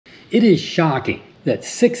It is shocking that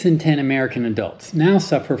 6 in 10 American adults now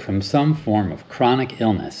suffer from some form of chronic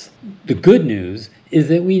illness. The good news is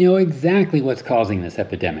that we know exactly what's causing this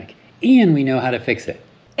epidemic, and we know how to fix it.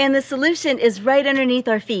 And the solution is right underneath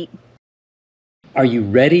our feet. Are you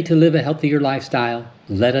ready to live a healthier lifestyle?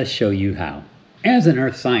 Let us show you how. As an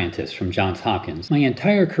earth scientist from Johns Hopkins, my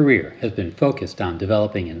entire career has been focused on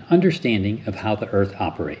developing an understanding of how the earth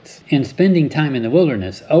operates. And spending time in the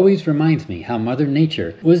wilderness always reminds me how Mother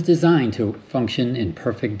Nature was designed to function in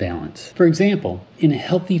perfect balance. For example, in a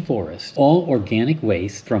healthy forest, all organic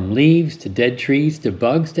waste, from leaves to dead trees to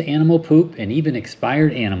bugs to animal poop and even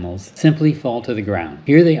expired animals, simply fall to the ground.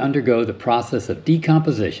 Here they undergo the process of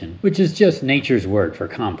decomposition, which is just nature's word for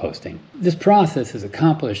composting. This process is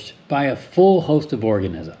accomplished by a full host of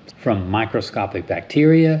organisms, from microscopic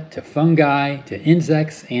bacteria to fungi to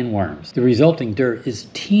insects and worms. The resulting dirt is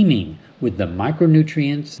teeming with the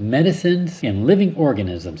micronutrients, medicines, and living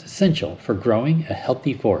organisms essential for growing a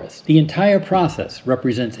healthy forest. The entire process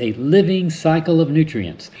represents a living cycle of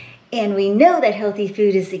nutrients. And we know that healthy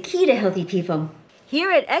food is the key to healthy people.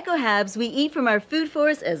 Here at EcoHabs, we eat from our food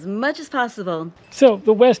forest as much as possible. So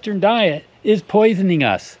the Western diet is poisoning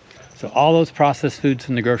us. So all those processed foods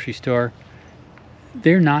from the grocery store,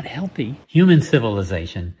 they're not healthy. Human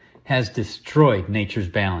civilization has destroyed nature's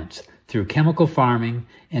balance through chemical farming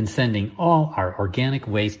and sending all our organic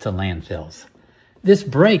waste to landfills. This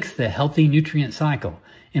breaks the healthy nutrient cycle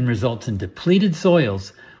and results in depleted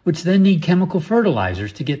soils, which then need chemical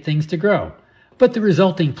fertilizers to get things to grow. But the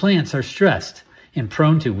resulting plants are stressed and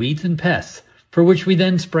prone to weeds and pests, for which we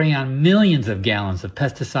then spray on millions of gallons of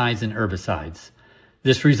pesticides and herbicides.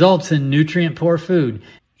 This results in nutrient-poor food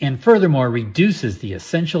and furthermore reduces the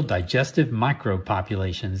essential digestive microbe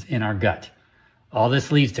populations in our gut. All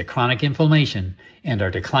this leads to chronic inflammation and our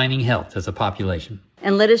declining health as a population.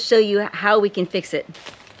 And let us show you how we can fix it.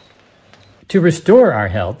 To restore our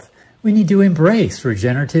health, we need to embrace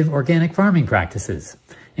regenerative organic farming practices,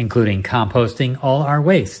 including composting all our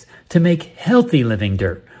waste to make healthy living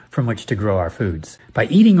dirt from which to grow our foods. By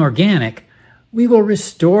eating organic, we will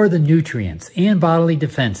restore the nutrients and bodily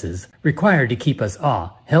defenses required to keep us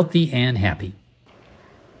all healthy and happy.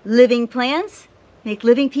 Living plants make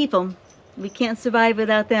living people. We can't survive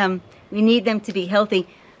without them. We need them to be healthy,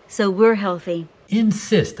 so we're healthy.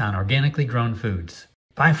 Insist on organically grown foods.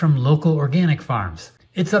 Buy from local organic farms.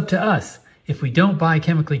 It's up to us. If we don't buy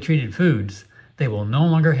chemically treated foods, they will no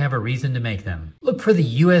longer have a reason to make them. Look for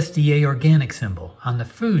the USDA organic symbol on the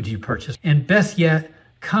foods you purchase, and best yet,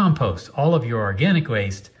 compost all of your organic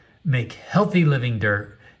waste, make healthy living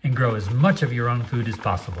dirt, and grow as much of your own food as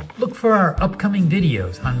possible. Look for our upcoming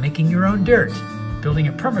videos on making your own dirt, building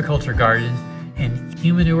a permaculture garden, and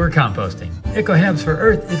humanure composting. EcoHabs for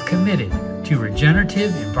Earth is committed to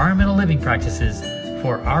regenerative environmental living practices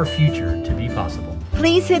for our future to be possible.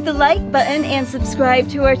 Please hit the like button and subscribe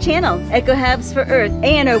to our channel, EcoHabs for Earth,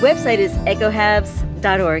 and our website is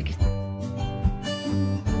ecohabs.org.